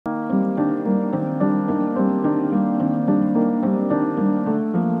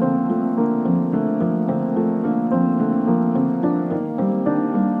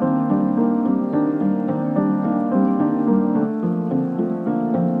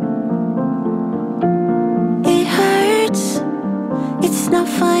It's not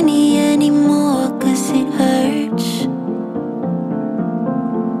funny anymore, 'cause it hurts.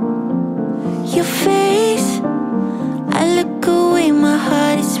 Your face, I look away, my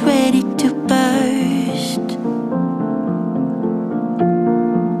heart is ready to burst.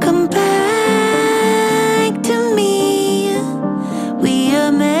 Come back to me, we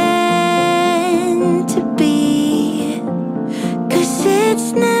are meant to be. 'Cause it's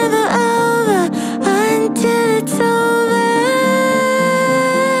never over until it's over.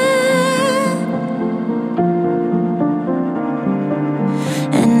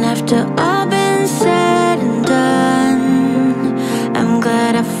 And after all been said and done, I'm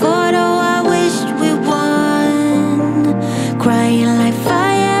glad I fought, oh I wished we won. Crying like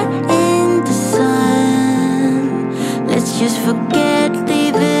fire in the sun. Let's just forget,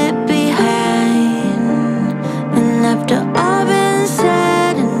 leave it behind. And after all been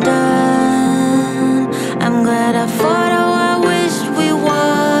said and done, I'm glad I fought, oh I wished we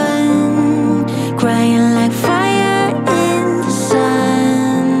won. Crying like fire in the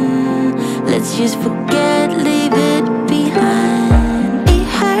sun. Let's just forget, leave it behind. It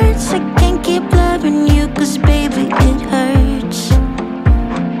hurts, I can't keep loving you, 'cause baby it hurts.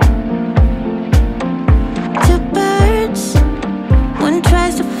 To birds, one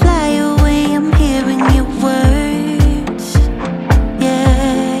tries to fly away, I'm hearing your words.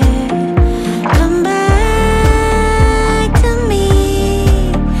 Yeah, come back to me,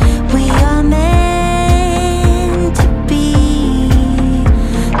 we are meant to be.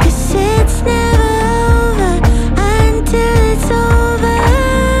 'Cause it's never over until it's over.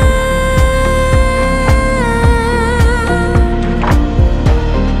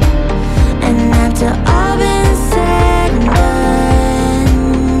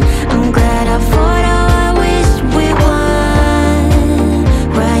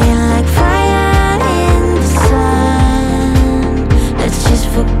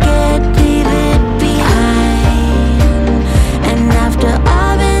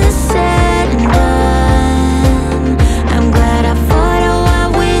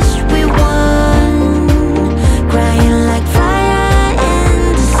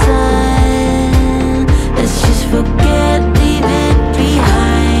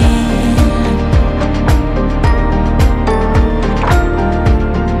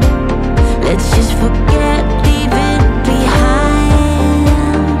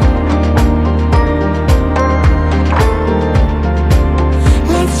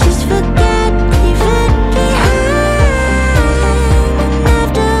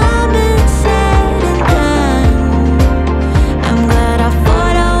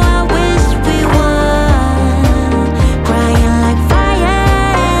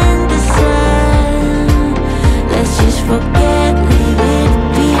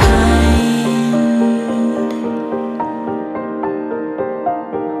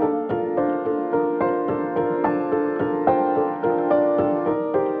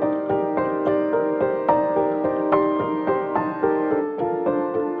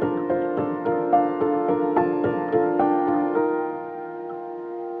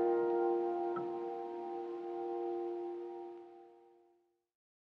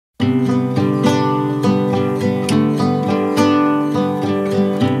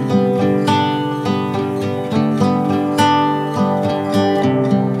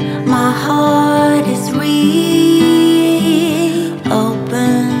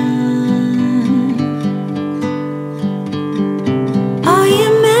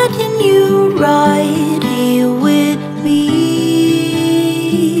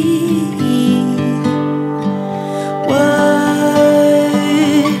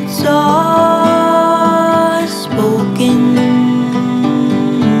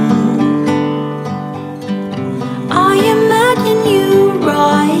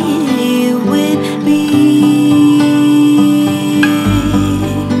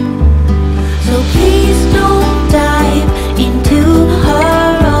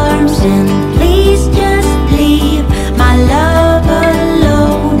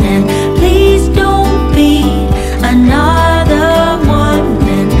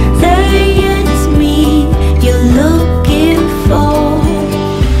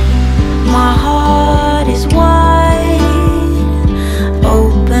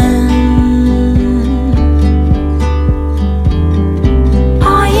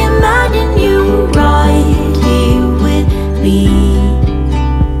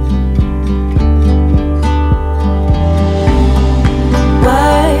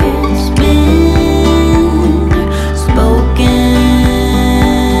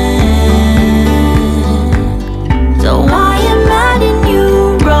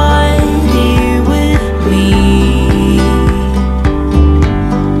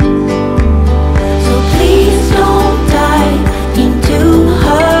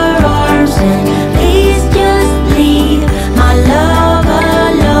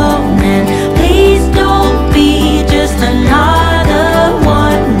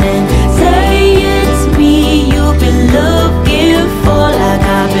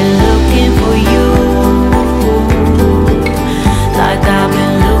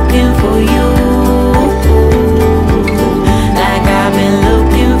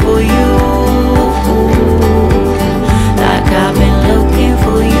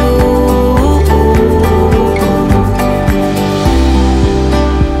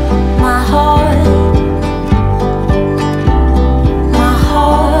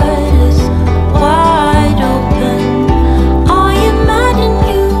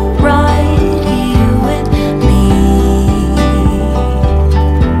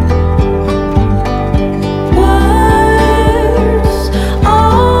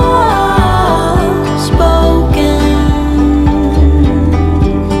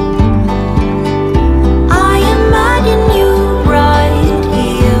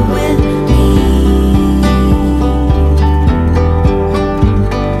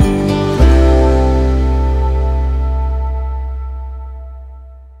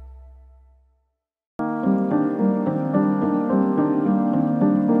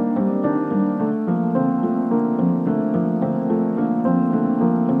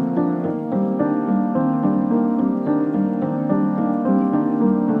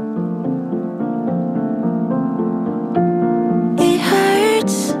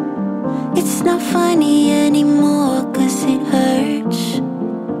 It's not funny anymore, 'cause it hurts.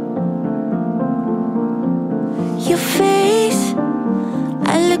 Your face,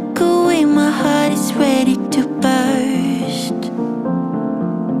 I look away, my heart is ready to burst.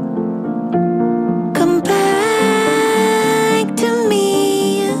 Come back to me,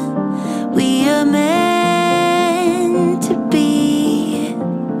 we are meant to be.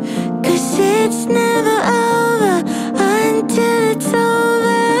 'Cause it's never over until it's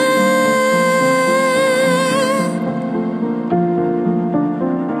over.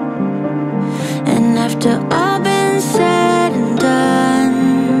 And after all been said and done,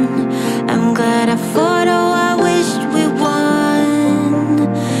 I'm glad I fought, oh I wished we won.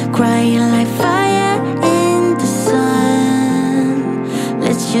 Crying like fire in the sun.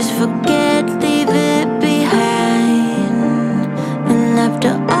 Let's just forget, leave it behind. And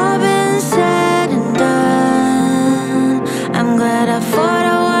after all been said and done, I'm glad I fought,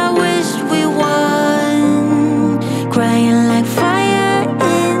 oh I wished we won. Crying like fire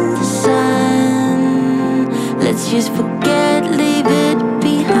in the sun. Let's just forget.